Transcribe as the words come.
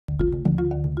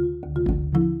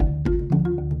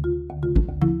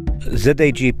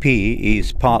ZAGP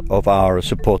is part of our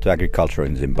support to agriculture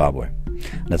in Zimbabwe.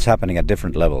 That's happening at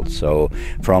different levels. So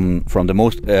from the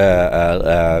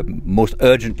most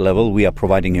urgent level, we are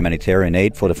providing humanitarian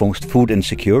aid for the most food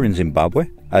insecure in Zimbabwe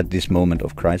at this moment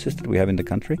of crisis that we have in the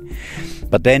country.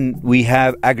 But then we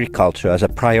have agriculture as a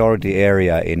priority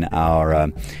area in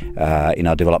our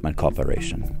development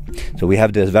cooperation. So we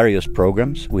have these various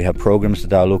programs. We have programs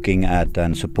that are looking at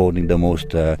and supporting the most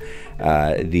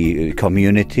the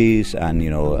communities and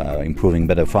improving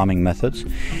better farming methods.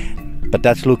 But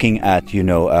that's looking at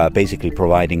basically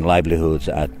providing livelihoods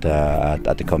at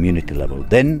the community level.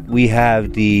 Then we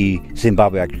have the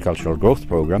Zimbabwe Agricultural Growth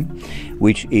Program,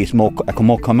 which is a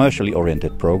more commercially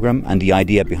oriented program, and the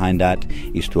idea behind that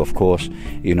is to, of course,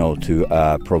 to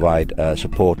provide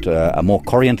support a more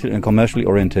commercially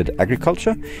oriented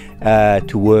agriculture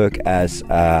to work as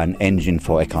an engine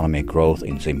for economic growth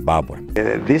in Zimbabwe.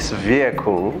 This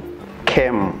vehicle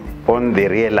came on the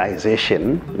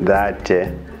realization that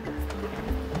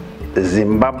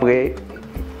Zimbabwe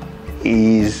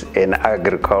is an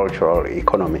agricultural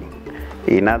economy.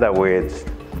 In other words,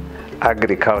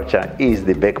 agriculture is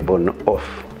the backbone of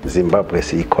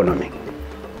Zimbabwe's economy.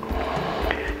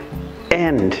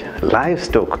 And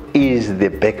livestock is the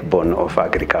backbone of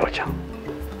agriculture.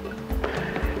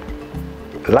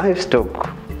 Livestock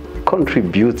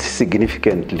contributes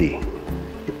significantly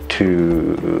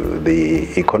to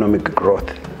the economic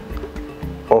growth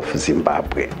of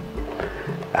Zimbabwe.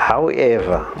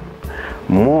 However,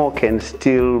 more can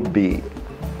still be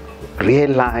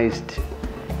realized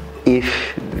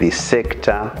if the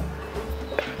sector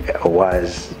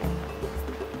was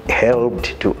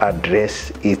helped to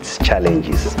address its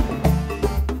challenges.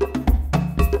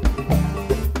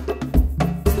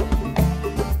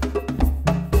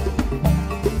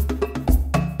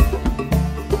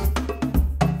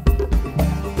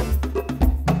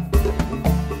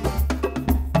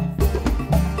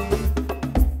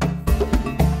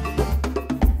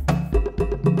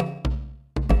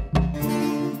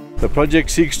 The project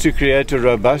seeks to create a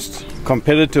robust,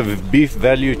 competitive beef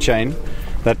value chain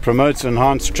that promotes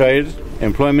enhanced trade,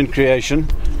 employment creation,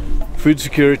 food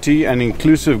security and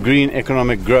inclusive green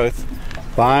economic growth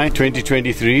by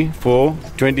 2023 for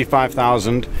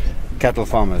 25,000 cattle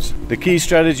farmers. The key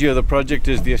strategy of the project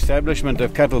is the establishment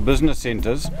of cattle business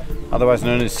centers, otherwise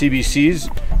known as CBCs,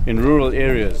 in rural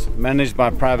areas managed by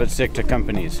private sector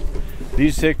companies.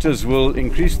 These sectors will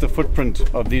increase the footprint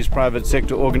of these private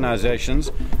sector organizations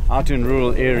out in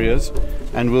rural areas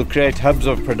and will create hubs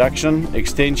of production,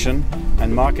 extension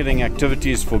and marketing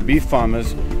activities for beef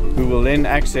farmers who will then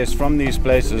access from these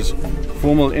places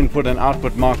formal input and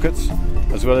output markets,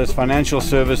 as well as financial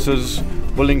services,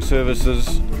 bulling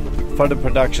services, fodder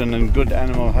production and good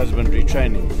animal husbandry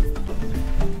training.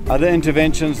 Other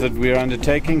interventions that we are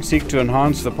undertaking seek to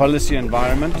enhance the policy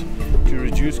environment to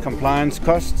reduce compliance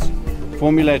costs,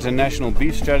 formulate a national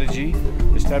beef strategy,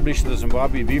 establish the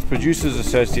Zimbabwe Beef Producers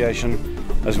Association,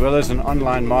 as well as an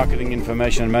online marketing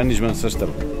information management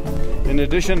system. In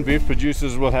addition, beef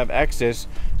producers will have access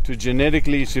to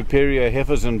genetically superior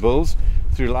heifers and bulls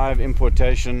through live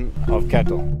importation of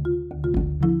cattle.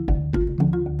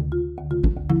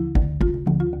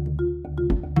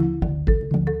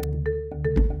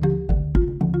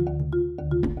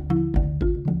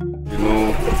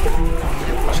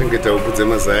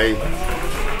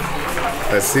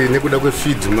 Asi nekuda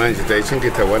kwefeed manje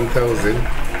taichengeta 1,000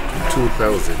 to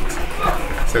 2,000.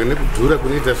 Saka nekudhura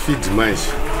kunoita feed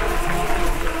manje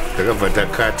takabva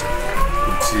takata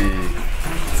kuti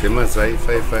dzemazai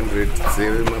 500,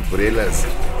 dzemabroilers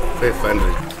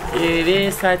 500.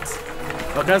 Vesati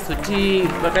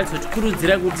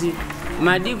vakazotikurudzira kuti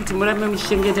madi kuti murambe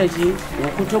muchengeta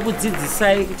huku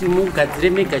tokudzidzisai kuti mugadzire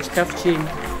mega chikafu chenyu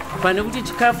pane kuti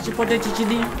chikafu chipote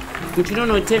chichidi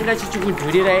muchinonotenga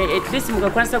chichikudhurirai, at least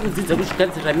mukakwanisa kudzidza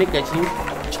kuchigadzirira mega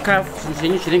chikafu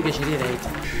zvenyu zvinenge zviri right.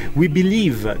 We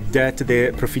believe that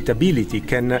the profitability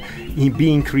can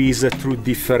be increased through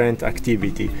different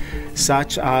activity,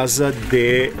 such as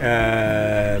the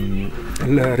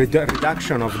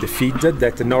reduction of the feed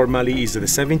that normally is the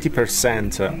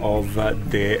 70% of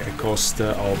the cost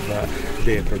of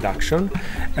the production.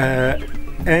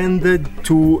 And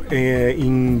to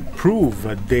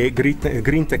improve the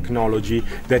green technology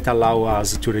that allow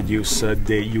us to reduce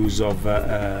the use of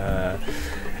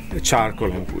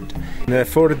charcoal and wood.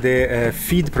 For the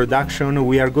feed production,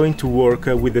 we are going to work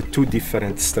with two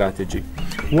different strategies.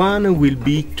 One will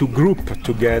be to group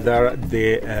together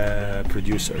the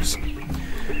producers,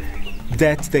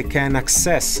 that they can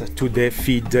access to the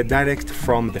feed direct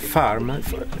from the farm,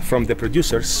 from the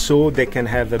producers, so they can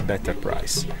have a better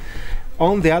price.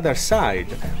 On the other side,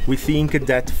 we think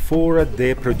that for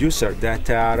the producers that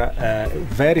are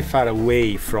very far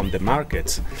away from the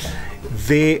markets,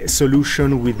 the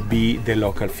solution would be the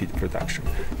local feed production.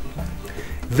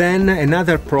 Then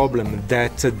another problem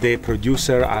that the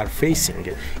producers are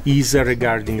facing is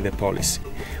regarding the policy.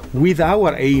 With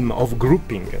our aim of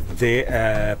grouping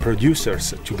the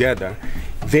producers together,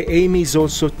 the aim is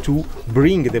also to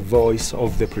bring the voice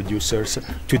of the producers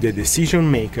to the decision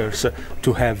makers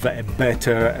to have a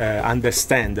better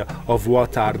understanding of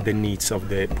what are the needs of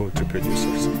the poultry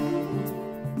producers.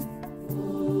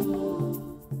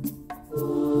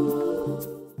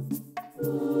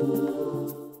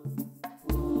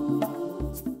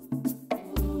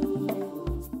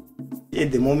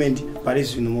 At the moment,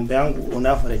 Paris ng'ombe yangu on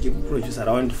average produce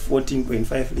around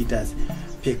 14.5 liters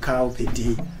per cow per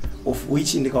day, of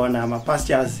which ndikaona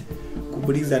mapastures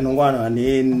kubudikidza nongwana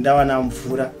ndawana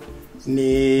mvura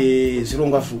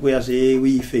nezvirongwa zvikuya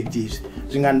zveeffective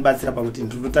zvinganibatsira pakuti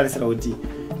ndinotarisira kuti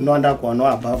ndinowanda kuwana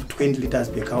above 20 liters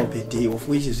per cow per day, of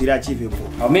which is really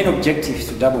achievable. Our main objective is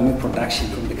to double milk production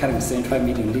from the current 75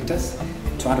 million liters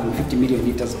to 150 million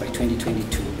liters by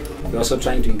 2022. We're also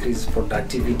trying to increase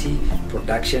productivity,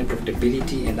 production,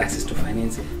 profitability, and access to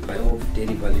finance by all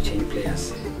dairy value chain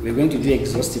players. We're going to do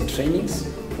exhaustive trainings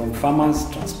from farmers,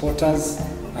 transporters,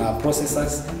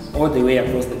 processors, all the way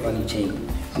across the value chain.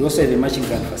 We also have a matching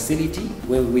grant facility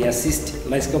where we assist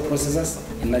large-scale processors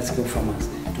and large-scale farmers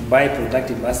to buy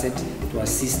productive assets to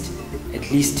assist at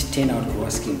least 10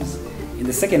 outgrower schemes. In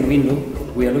the second window,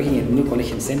 we are looking at new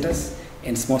collection centers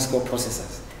and small-scale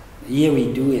processors. Here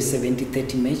we do a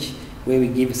 70-30 match where we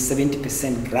give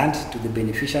 70% grant to the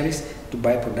beneficiaries to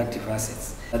buy productive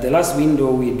assets. The last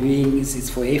window we're doing is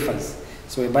for heifers.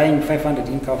 So we're buying 500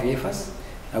 in-cow heifers,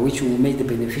 which will make the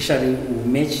beneficiary will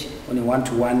match on a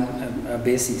one-to-one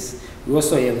basis. We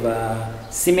also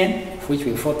have semen, for which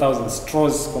we have 4,000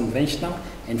 straws conventional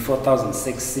and 4,000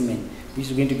 sex semen, which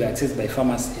is going to be accessed by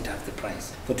farmers at half the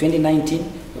price. For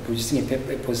 2019, we're producing a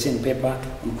position paper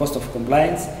on cost of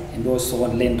compliance and also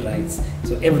on land rights.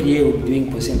 So every year we're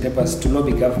doing position papers to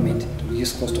lobby government to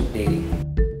reduce cost of dairy.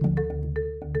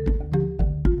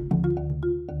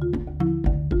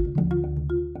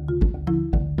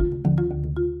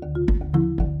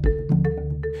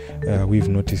 We've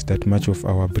noticed that much of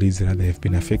our breeds rather have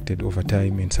been affected over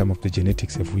time and some of the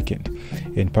genetics have weakened.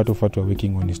 And part of what we're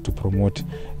working on is to promote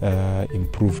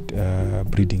improved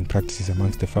breeding practices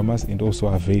amongst the farmers and also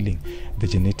availing the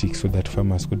genetics so that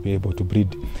farmers could be able to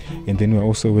breed. And then we're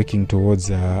also working towards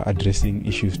addressing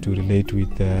issues to relate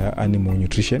with animal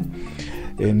nutrition.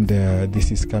 And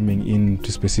this is coming in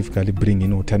to specifically bring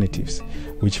in alternatives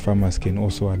which farmers can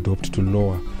also adopt to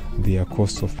lower their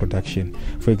costs of production.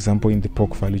 For example, in the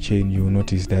pork value chain, you will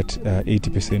notice that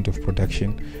 80% of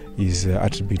production is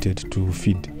attributed to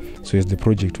feed. So as the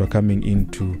project, we're coming in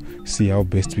to see how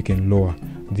best we can lower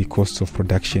the costs of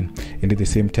production and at the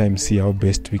same time see how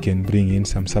best we can bring in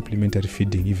some supplementary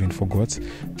feeding even for goats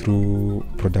through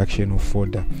production of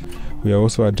fodder. We are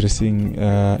also addressing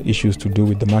issues to do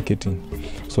with the marketing.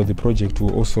 So the project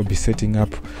will also be setting up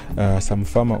some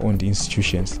farmer-owned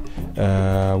institutions. We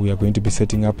are going to be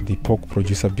setting up the pork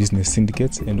producer business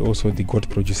syndicates and also the goat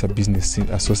producer business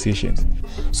associations.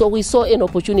 So we saw an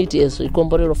opportunity as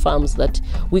Komborero Farms that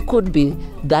we could be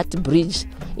that bridge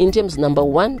in terms, number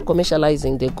one,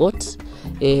 commercializing the goats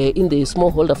in the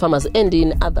smallholder farmers and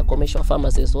in other commercial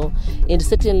farmers as well, and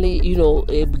certainly,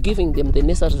 giving them the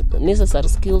necessary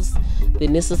skills, the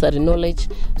necessary knowledge.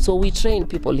 So we train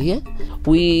people here.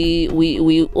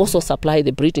 We also supply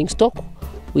the breeding stock.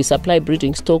 We supply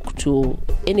breeding stock to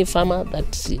any farmer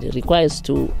that requires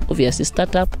to obviously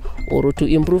start up or to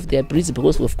improve their breeds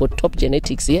because we've got top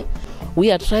genetics here. We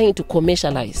are trying to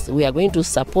commercialize. We are going to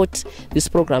support this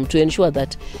program to ensure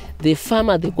that the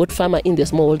farmer, the goat farmer in the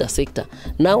smallholder sector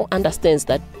now understands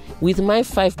that with my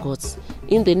 5 goats,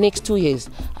 in the next 2 years,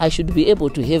 I should be able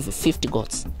to have 50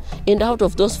 goats. And out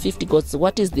of those 50 goats,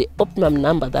 what is the optimum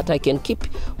number that I can keep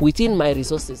within my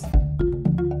resources?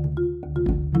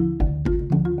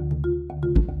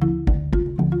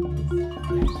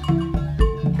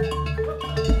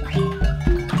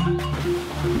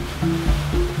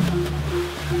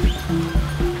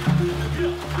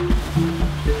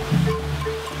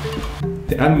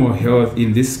 The animal health,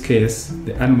 in this case,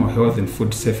 the animal health and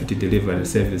food safety delivery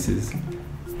services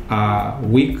are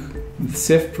weak. The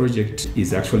SAFE project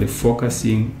is actually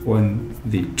focusing on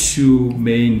the 2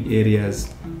 main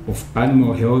areas of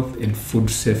animal health and food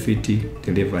safety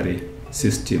delivery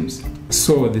systems.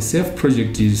 So the SAFE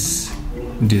project is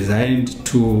designed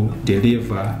to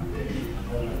deliver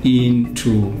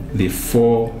into the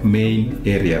 4 main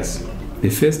areas. The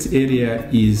first area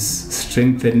is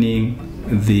strengthening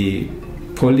the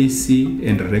policy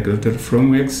and regulatory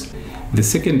frameworks. The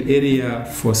second area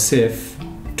for SAFE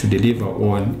to deliver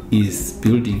on is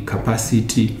building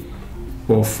capacity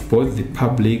of both the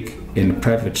public and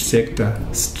private sector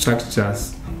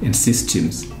structures and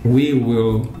systems. We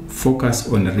will focus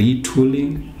on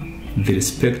retooling the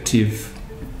respective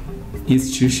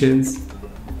institutions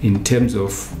in terms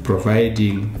of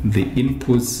providing the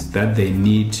inputs that they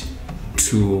need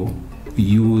to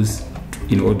use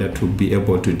in order to be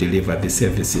able to deliver the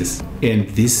services. And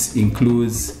this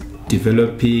includes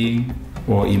developing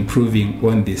or improving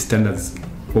on the standards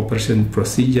operation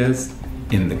procedures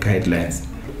and the guidelines.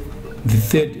 The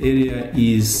third area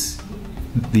is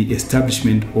the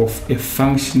establishment of a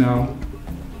functional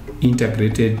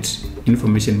integrated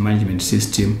information management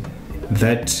system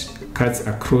that cuts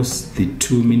across the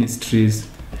two ministries,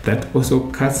 that also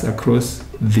cuts across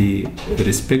the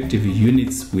respective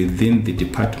units within the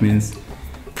departments.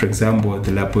 For example,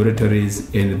 the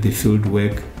laboratories and the field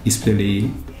work,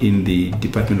 especially in the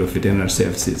Department of Veterinary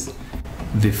Services.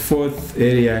 The fourth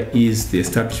area is the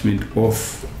establishment of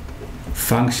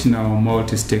functional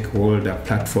multi-stakeholder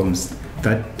platforms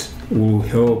that will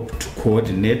help to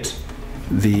coordinate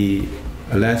the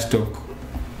livestock,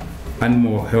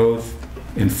 animal health,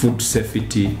 and food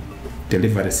safety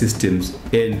delivery systems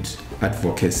and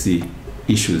advocacy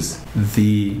issues.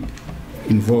 The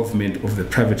involvement of the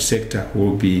private sector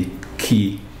will be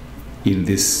key in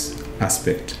this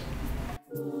aspect.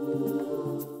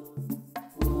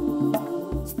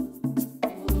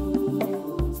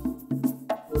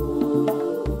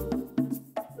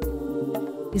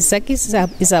 ZAC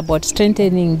is about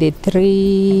strengthening the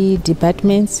three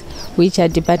departments, which are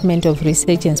Department of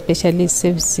Research and Specialist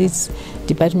Services,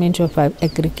 Department of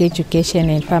Agriculture Education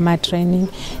and Farmer Training,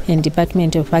 and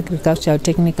Department of Agricultural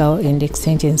Technical and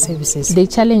Extension Services. The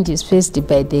challenges faced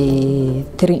by the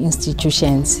three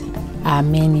institutions are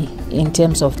many in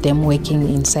terms of them working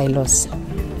in silos.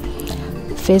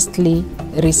 Firstly,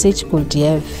 research could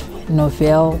have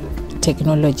novel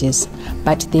technologies,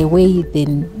 but the way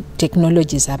the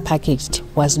technologies are packaged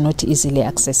was not easily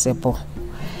accessible.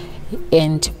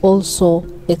 And also,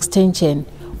 extension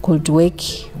could work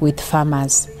with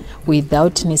farmers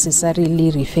without necessarily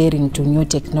referring to new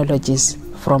technologies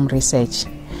from research.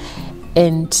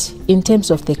 And in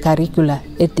terms of the curricula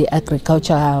at the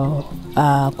agricultural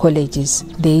colleges,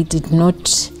 they did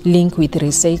not link with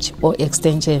research or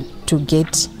extension to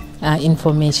get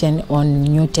information on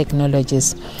new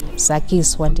technologies.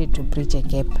 ZAC wanted to bridge a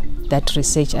gap that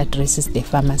research addresses the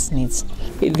farmers' needs.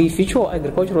 The Future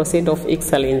Agricultural Center of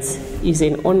Excellence is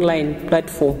an online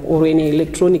platform or an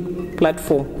electronic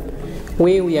platform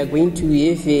where we are going to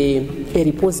have a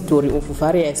repository of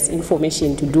various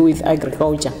information to do with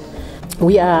agriculture.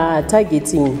 We are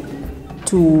targeting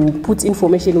to put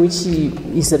information which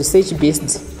is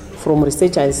research-based from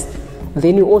researchers.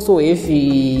 Then we also have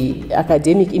the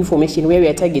academic information where we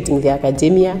are targeting the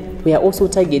academia. We are also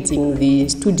targeting the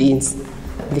students,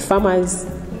 the farmers,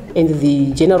 and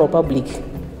the general public.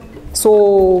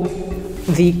 So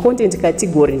the content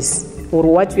categories, or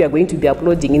what we are going to be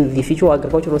uploading in the Future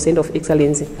Agricultural Center of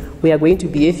Excellence, we are going to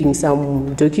be having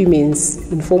some documents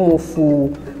in form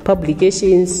of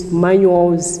publications,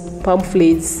 manuals,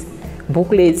 pamphlets,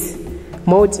 booklets,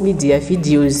 multimedia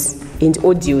videos, and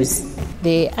audios.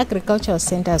 The Agricultural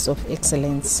Centers of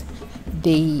Excellence,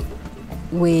 they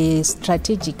were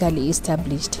strategically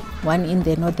established, one in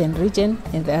the northern region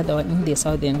and the other one in the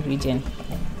southern region.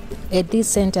 At these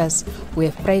centers, we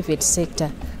have private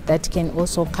sector that can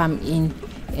also come in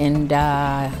and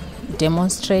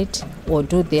demonstrate or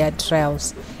do their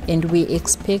trials. And we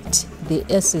expect the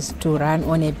assets to run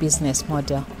on a business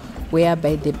model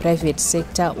whereby the private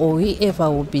sector or whoever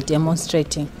will be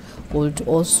demonstrating would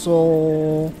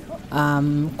also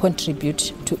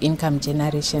contribute to income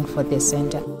generation for the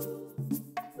center.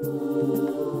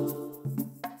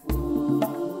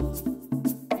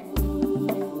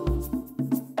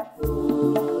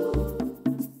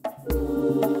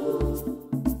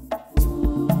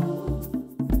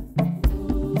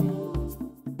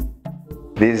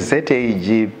 The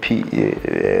ZAGP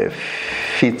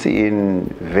fits in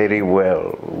very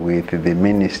well with the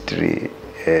ministry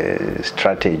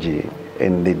strategy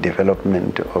in the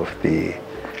development of the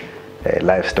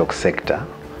livestock sector,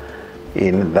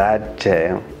 in that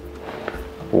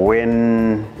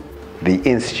when the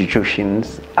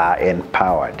institutions are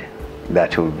empowered,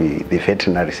 that will be the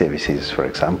veterinary services, for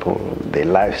example, the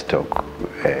livestock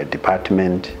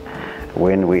department,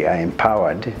 when we are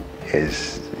empowered,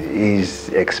 is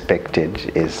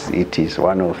expected, as it is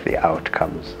one of the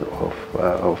outcomes of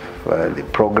the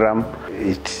program.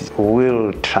 It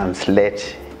will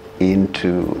translate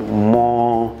into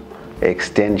more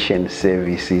extension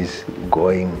services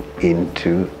going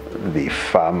into the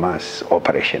farmers'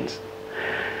 operations.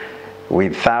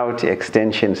 Without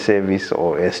extension service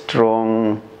or a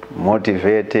strong,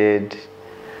 motivated,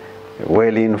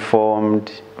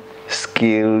 well-informed,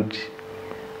 skilled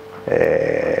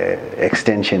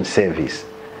extension service,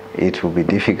 it will be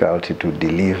difficult to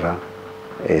deliver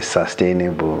a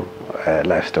sustainable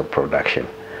livestock production.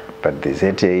 But the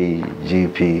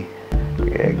ZAGP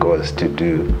goes to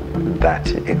do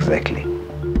that exactly.